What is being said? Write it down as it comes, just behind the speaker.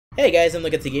Hey guys, I'm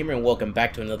TheGutsyGamer and welcome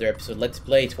back to another episode. Let's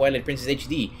play Twilight Princess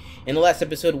HD. In the last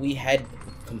episode, we had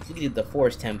completed the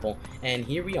Forest Temple, and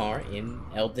here we are in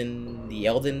the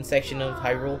Elden section of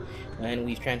Hyrule, and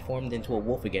we've transformed into a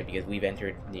wolf again because we've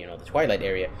entered, the Twilight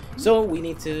area. So we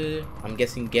need to, I'm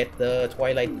guessing, get the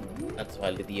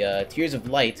Tears of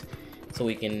Light, so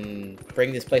we can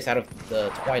bring this place out of the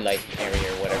Twilight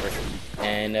area or whatever,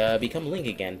 and become Link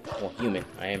again. Well, human.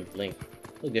 I am Link.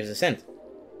 Look, there's a scent.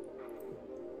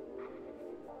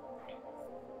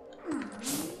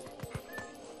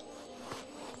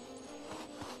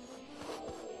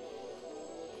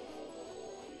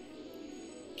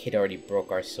 Kid already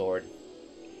broke our sword.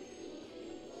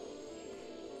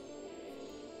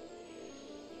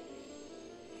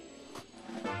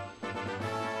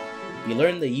 We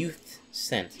learned the youth's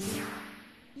scent.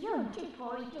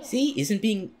 See, isn't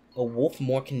being a wolf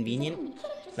more convenient?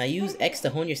 Now use X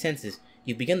to hone your senses.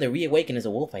 You've begun to reawaken as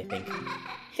a wolf, I think.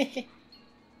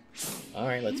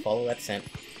 Alright, let's follow that scent.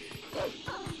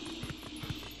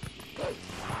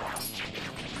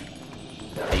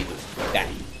 How you doing? That.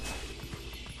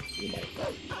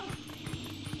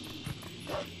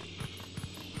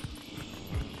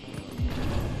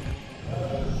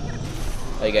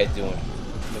 How you guys doing?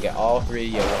 We got all three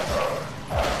of you.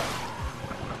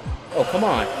 Oh, come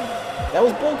on. That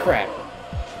was bullcrap.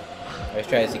 Let's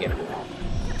try this again.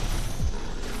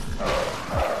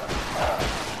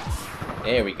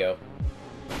 There we go.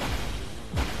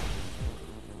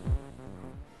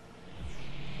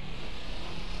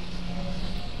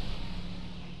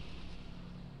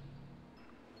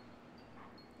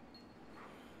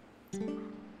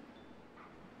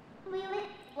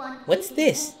 What's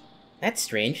this? That's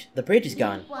strange. The bridge is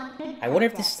gone. I wonder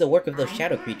if this is the work of those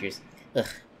shadow creatures. Ugh,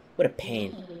 what a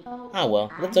pain. Ah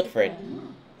well, let's look for it.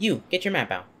 You, get your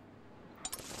map out.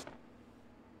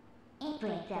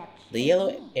 The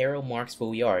yellow arrow marks where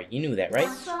we are. You knew that, right?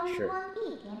 Sure.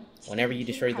 Whenever you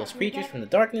destroy those creatures from the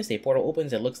darkness, a portal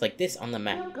opens that looks like this on the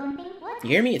map. You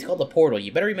hear me? It's called a portal.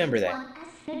 You better remember that.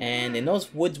 And in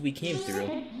those woods we came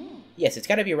through... Yes, it's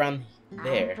gotta be around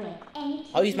there.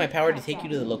 I'll use my power to take you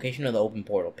to the location of the open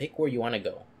portal. Pick where you want to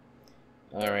go.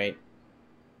 Alright.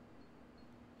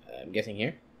 I'm guessing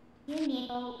here?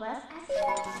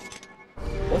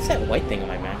 What's that white thing on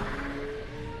my map?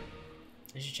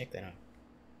 I should check that out.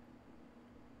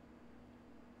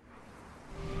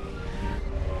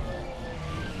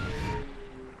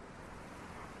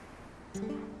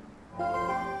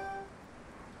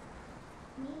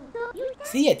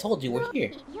 See, I told you, we're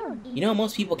here. You know,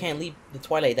 most people can't leave the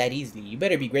Twilight that easily. You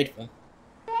better be grateful.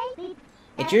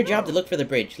 It's your job to look for the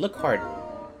bridge. Look hard.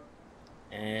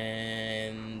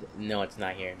 And... no, it's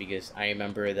not here, because I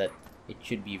remember that it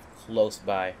should be close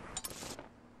by.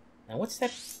 Now, what's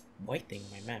that white thing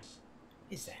on my map?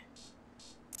 What is that?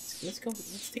 Let's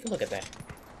take a look at that.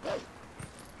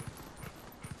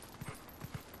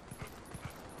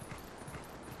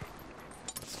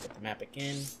 Let's get the map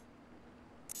again.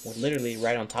 We're literally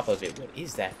right on top of it. What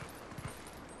is that?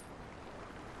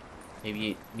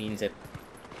 Maybe it means that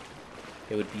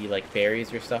it would be like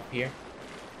berries or stuff here.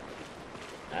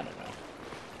 I don't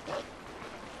know.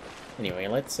 Anyway,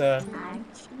 let's warp.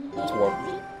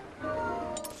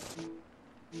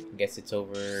 I guess it's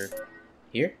over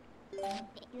here?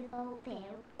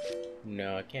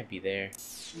 No, it can't be there.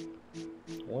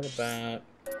 What about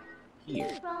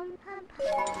here?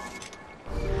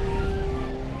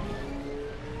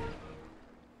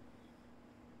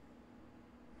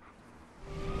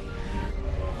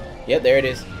 Yep, there it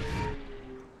is.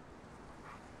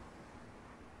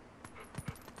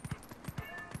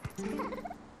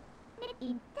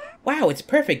 Wow, it's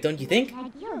perfect, don't you think?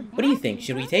 What do you think?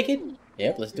 Should we take it?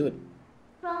 Yep, let's do it.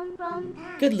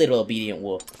 Good little obedient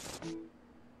wolf.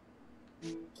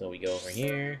 So we go over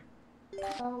here.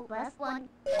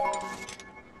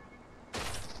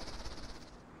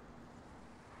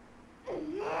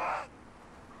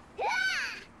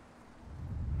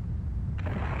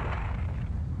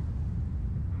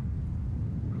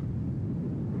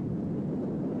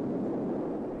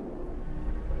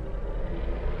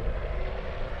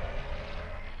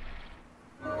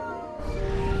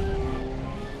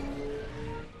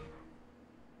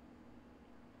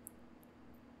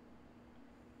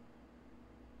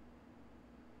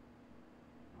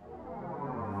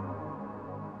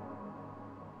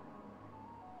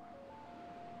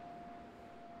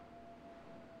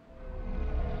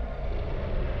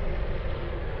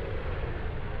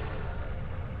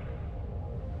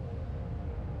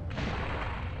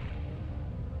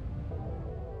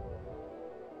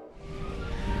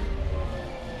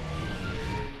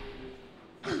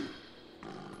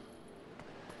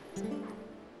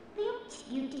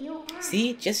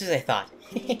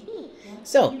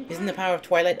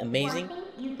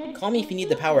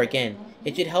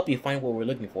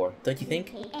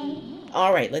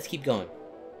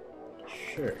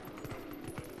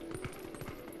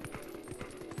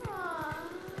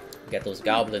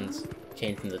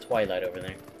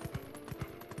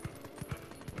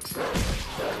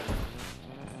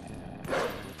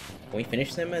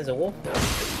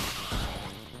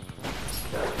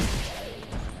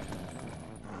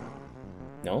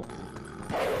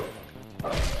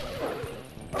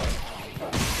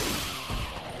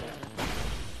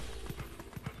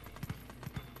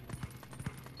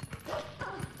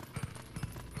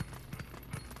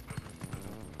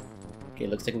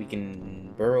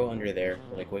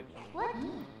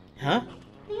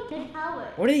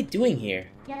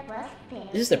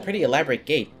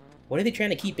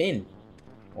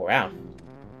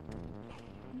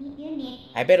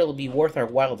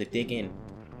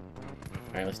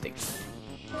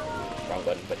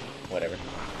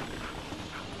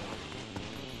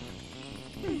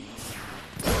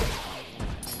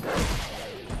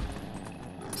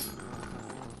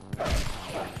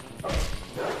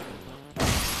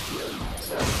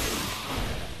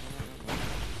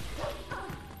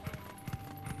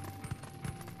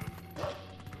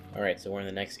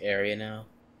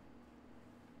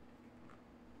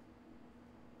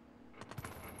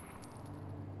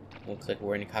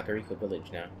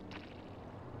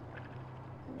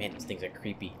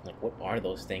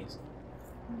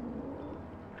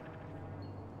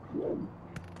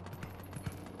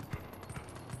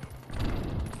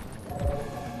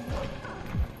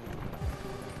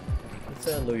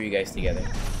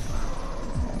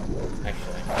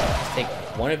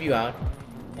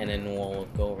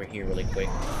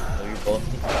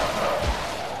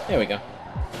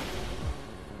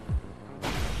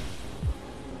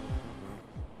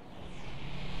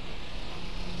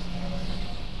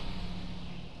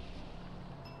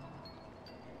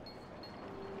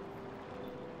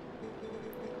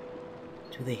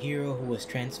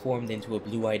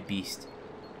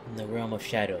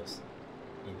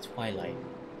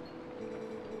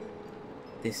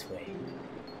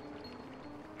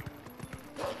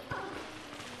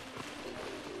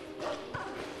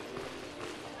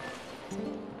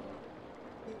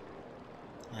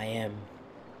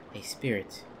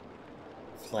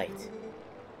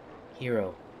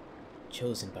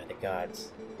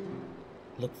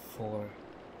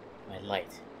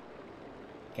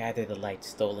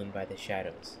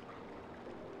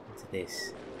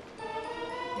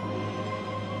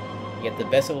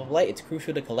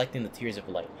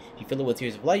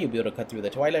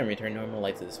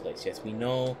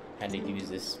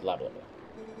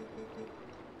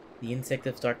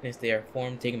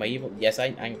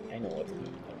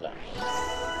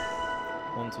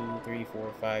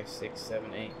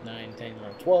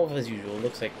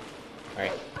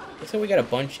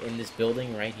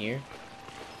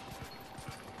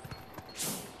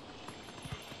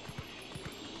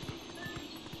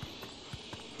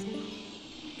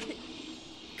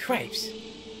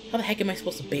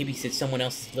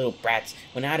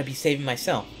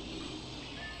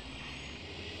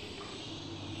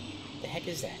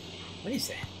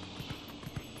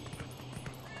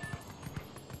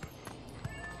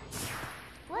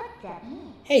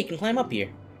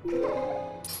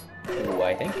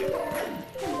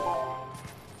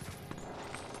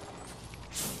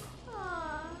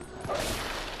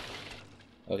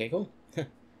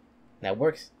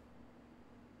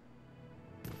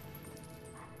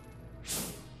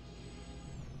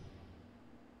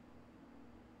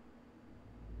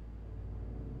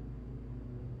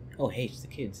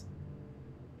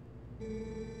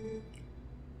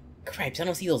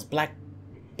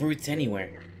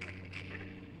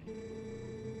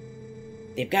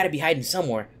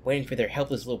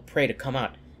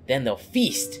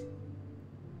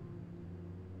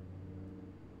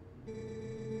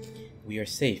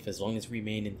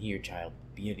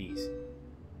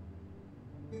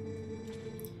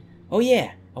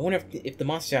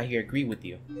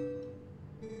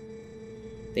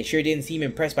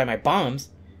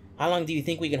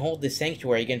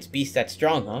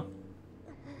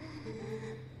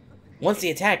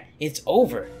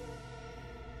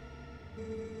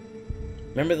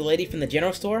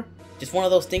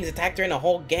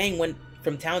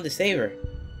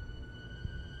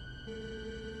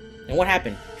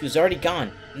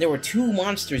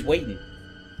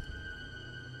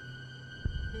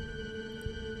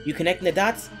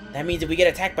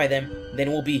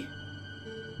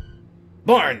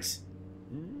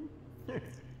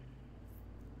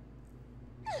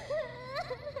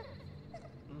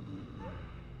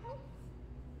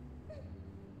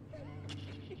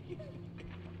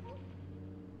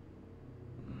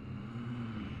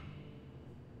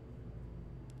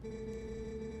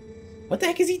 What the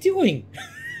heck is he doing?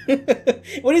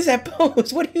 What is that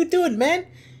pose? What are you doing, man?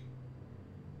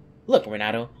 Look,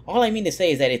 Renato, all I mean to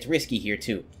say is that it's risky here,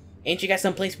 too. Ain't you got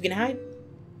some place we can hide?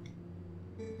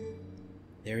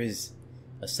 There is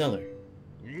a cellar.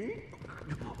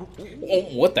 Oh,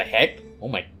 what the heck? Oh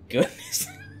my goodness.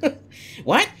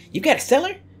 What? You got a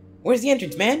cellar? Where's the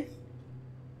entrance, man?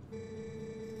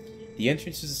 The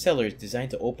entrance to the cellar is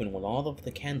designed to open when all of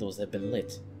the candles have been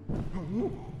lit.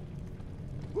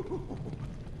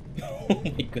 Oh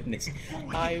my goodness.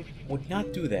 I would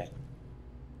not do that.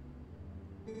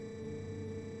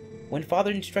 When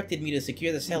Father instructed me to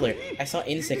secure the cellar, I saw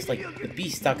insects like the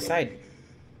beast outside.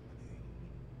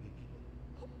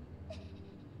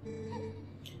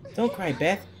 Don't cry,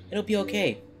 Beth. It'll be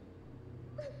okay.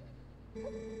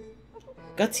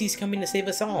 Gutsy's coming to save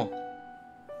us all.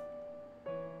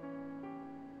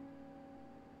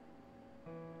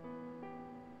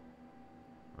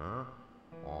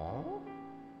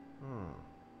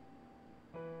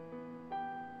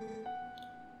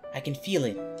 I can feel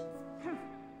it.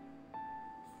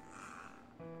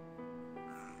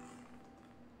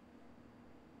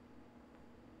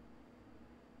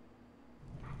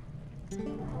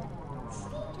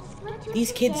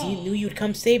 These kids, you knew you'd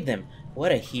come save them.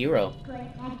 What a hero.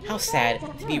 How sad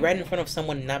to be right in front of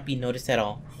someone and not be noticed at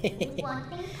all.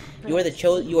 You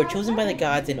are chosen by the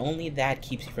gods, and only that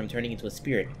keeps you from turning into a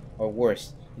spirit, or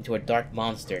worse, into a dark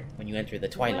monster when you enter the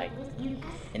Twilight.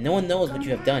 And no one knows what you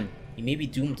have done. You may be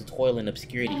doomed to toil in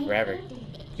obscurity forever.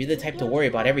 You're the type to worry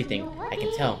about everything, I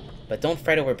can tell. But don't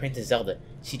fret over Princess Zelda.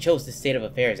 She chose this state of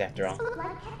affairs after all.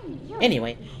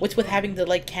 Anyway, what's with having to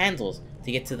light candles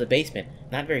to get to the basement?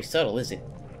 Not very subtle, is it?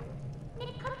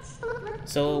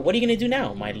 So, what are you gonna do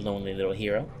now, my lonely little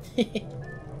hero?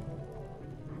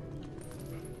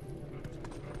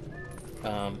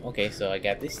 Okay, so I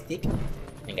got this stick.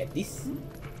 I got this.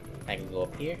 I can go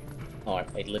up here. Oh, I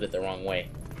lit it the wrong way.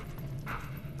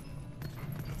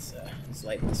 Let's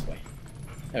light this way.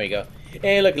 There we go.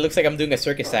 Hey, look, it looks like I'm doing a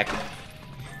circus act.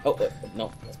 Oh,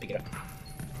 no, let's pick it up.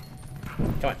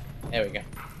 Come on. There we go.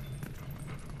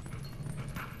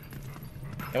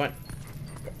 Come on.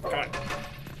 Come on.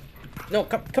 No,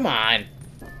 come on.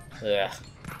 Ugh. Let's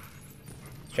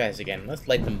try this again. Let's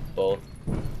light them both.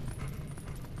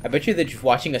 I bet you they're just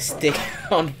watching a stick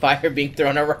on fire being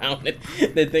thrown around and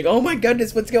they think, oh my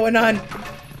goodness, what's going on?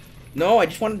 No, I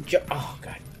just want to jump. Oh,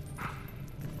 God.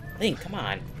 Link, come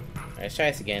on. Alright, let's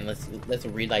try this again. Let's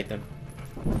relight them.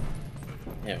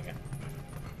 There we go.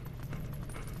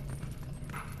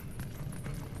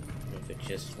 If it's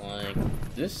just like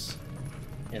this,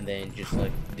 and then just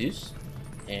like this,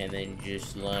 and then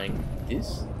just like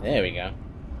this. There we go.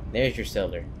 There's your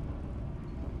cellar.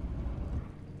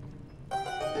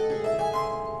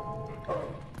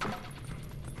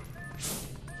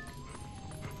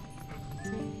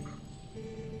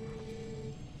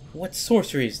 What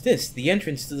sorcery is this? The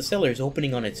entrance to the cellar is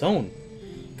opening on its own.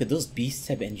 Could those beasts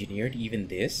have engineered even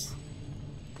this?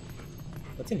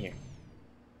 What's in here?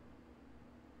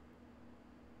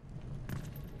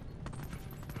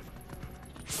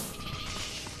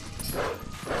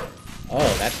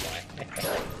 Oh, that's why.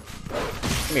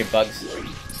 Come here, bugs.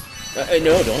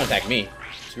 No, don't attack me.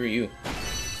 Screw you.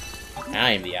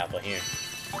 I am the alpha here.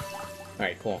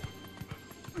 Alright, cool.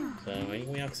 So,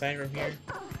 anything outside from here?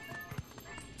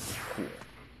 Cool.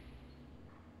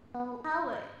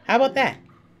 How about that?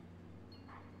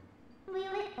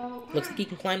 Looks like you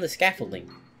can climb the scaffolding.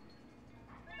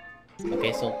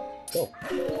 Okay, so go.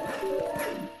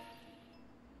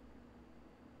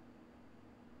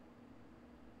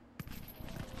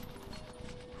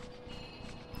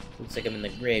 Looks like I'm in the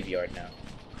graveyard now.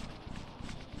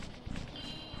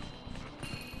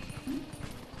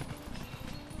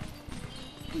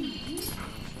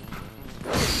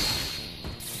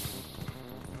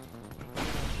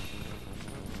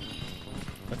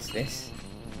 What's this?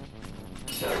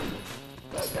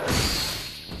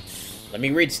 Let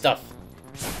me read stuff.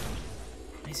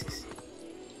 What is this?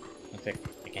 Looks like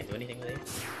I can't do anything with it.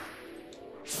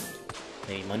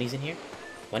 Maybe money's in here?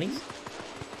 Monies?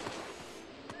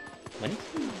 Money?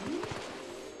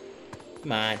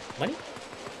 Come on. Money?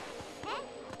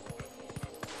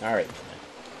 Alright.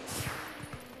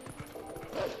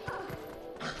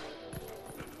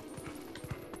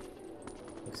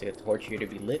 Looks like a torch here to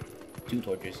be lit. 2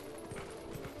 torches.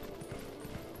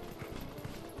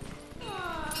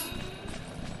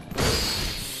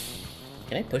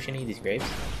 Can I push any of these graves?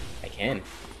 I can.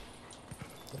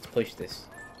 Let's push this.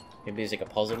 Maybe there's like a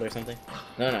puzzle or something?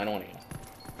 No, I don't want to.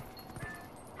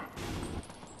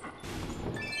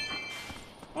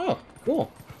 Oh,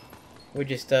 cool. We're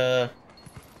just,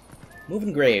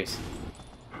 Moving graves.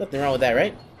 Nothing wrong with that,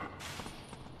 right?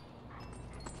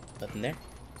 Nothing there.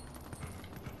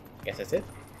 Guess that's it.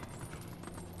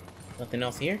 Nothing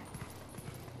else here.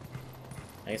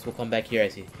 I guess we'll come back here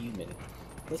as a human.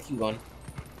 Let's keep going.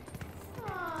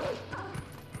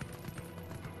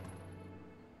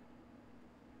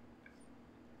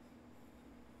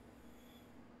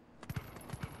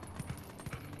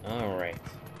 Alright.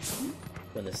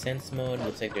 Go in the sense mode.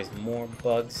 Looks like there's more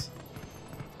bugs.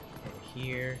 Over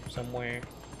here, somewhere.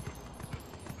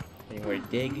 Anywhere to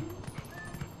dig?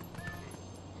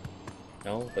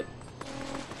 No, but...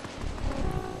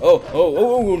 Oh,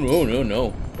 no.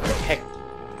 What the heck?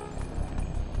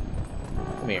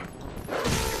 Come here.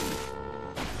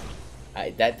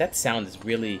 That sound is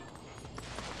really,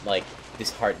 like,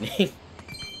 disheartening.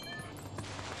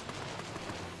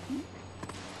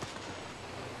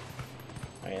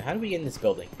 Alright, how do we get in this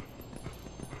building?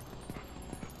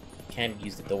 Can't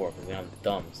use the door because we don't have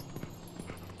thumbs.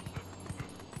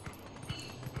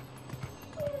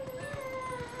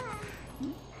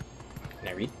 Can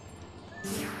I read?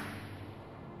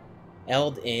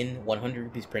 Eld Inn, 100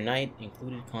 rupees per night,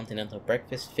 included continental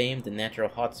breakfast, famed and natural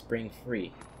hot spring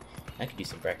free. I could use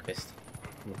some breakfast.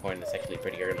 I'm recording this actually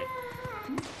pretty early.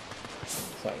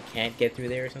 So I can't get through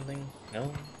there or something?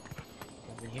 No?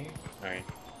 Nothing here? Alright.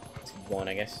 Let's keep going,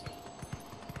 I guess.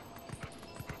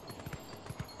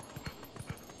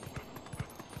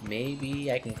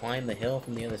 Maybe I can climb the hill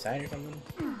from the other side or something?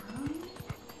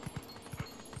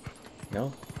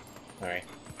 No? Alright.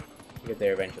 We'll get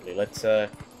there eventually. Let's,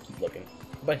 keep looking.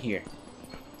 What about here?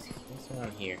 What's going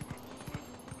on here?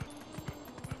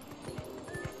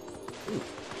 Ooh.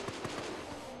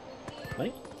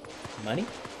 Money? Money?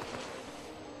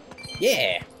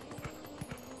 Yeah!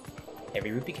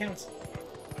 Every rupee counts.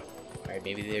 Alright,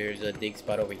 maybe there's a dig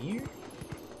spot over here?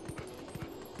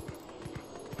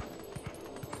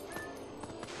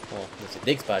 Well, there's a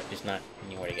dig spot, just not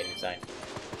anywhere to get inside.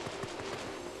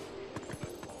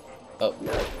 Oh.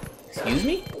 Excuse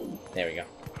me? There we go.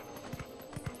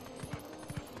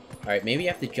 Alright, maybe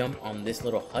I have to jump on this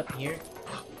little hut here.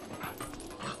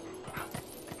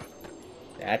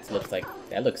 That looks like...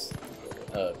 That looks...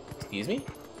 excuse me?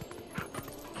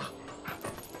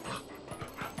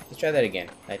 Let's try that again.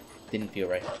 That didn't feel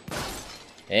right.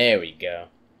 There we go.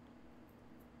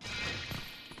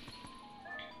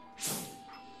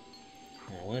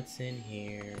 Now, what's in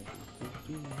here?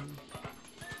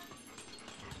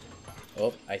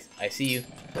 Oh, I see you.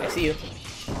 I see you.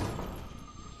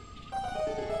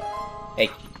 Hey.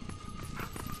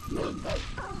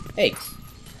 Hey.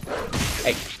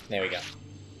 Hey. There we go.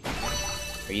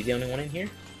 Are you the only one in here?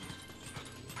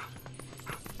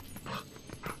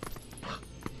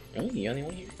 Oh, the only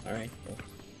one here? Alright, cool.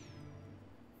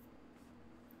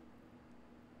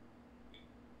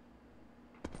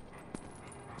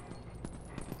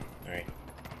 Alright.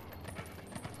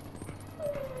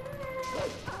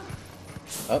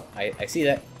 Oh, I see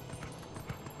that.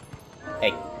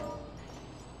 Hey.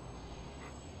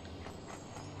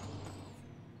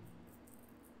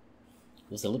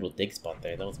 There's a little dig spot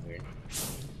there. That was weird.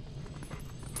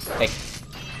 Hey.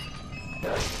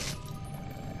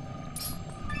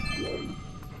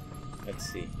 Let's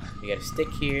see. We got a stick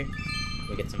here.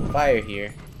 We get some fire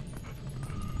here.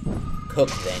 Cook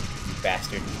then, you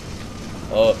bastard.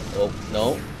 Oh,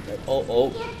 no. Oh.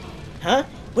 Huh?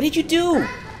 What did you do?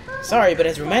 Sorry, but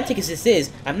as romantic as this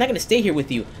is, I'm not gonna stay here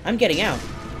with you. I'm getting out.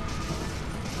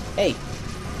 Hey.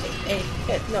 Hey,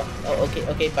 no. Oh,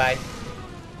 okay, bye.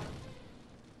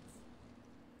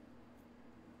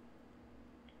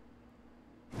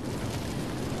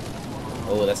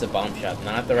 Oh, that's a bomb shot.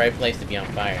 Not the right place to be on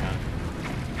fire, huh?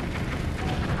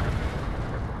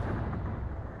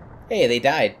 Hey, they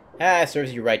died. Ah,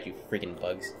 serves you right, you freaking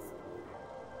bugs.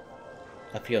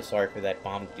 I feel sorry for that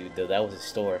bomb dude, though. That was a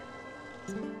store.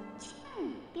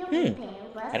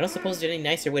 I don't suppose there's any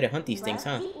nicer way to hunt these things,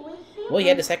 huh? Well, you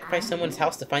had to sacrifice someone's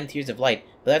house to find tears of light,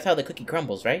 but that's how the cookie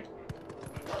crumbles, right?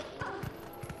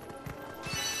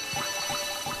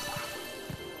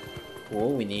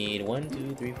 Cool, we need 1,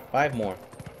 2, 3, 5 more.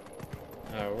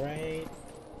 Alright.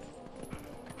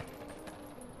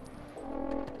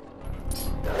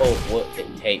 Oh, what?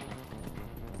 Hey.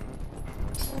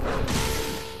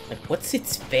 Like, what's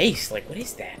its face? Like, what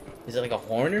is that? Is it like a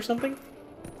horn or something?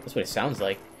 That's what it sounds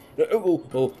like. Oh,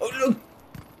 no!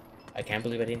 I can't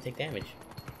believe I didn't take damage.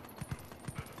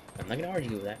 I'm not gonna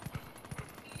argue with that.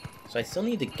 So I still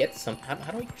need to get some... How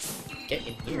do I get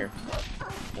in here?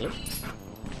 Hello?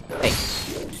 Hey.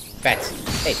 Fats.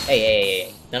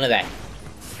 Hey. None of that.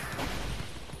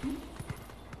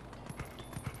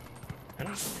 How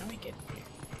do I get in here?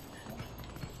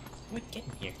 What?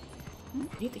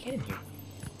 need to get in here.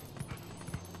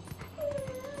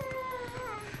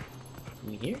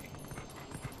 Can you hear?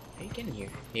 How you get in here?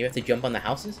 Maybe you have to jump on the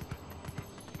houses?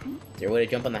 Is there a way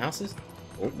to jump on the houses?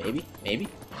 Oh, maybe, maybe.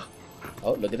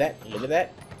 Oh, look at that, look at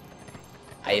that.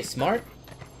 I is smart.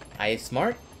 I is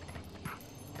smart.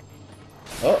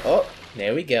 Oh, oh,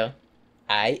 there we go.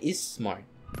 I is smart.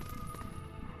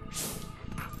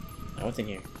 Now what's in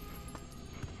here?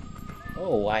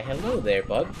 Oh, why hello there,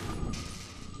 bug.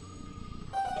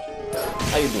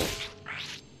 How you doing?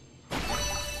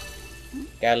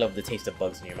 Gotta love the taste of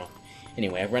bugs in your mouth.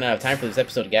 Anyway, I've run out of time for this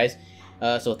episode, guys.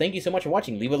 So thank you so much for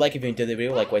watching. Leave a like if you enjoyed the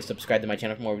video. Likewise, subscribe to my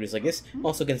channel for more videos like this.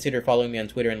 Also, consider following me on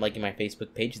Twitter and liking my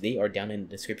Facebook page. They are down in the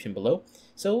description below.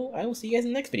 So, I will see you guys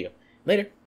in the next video. Later.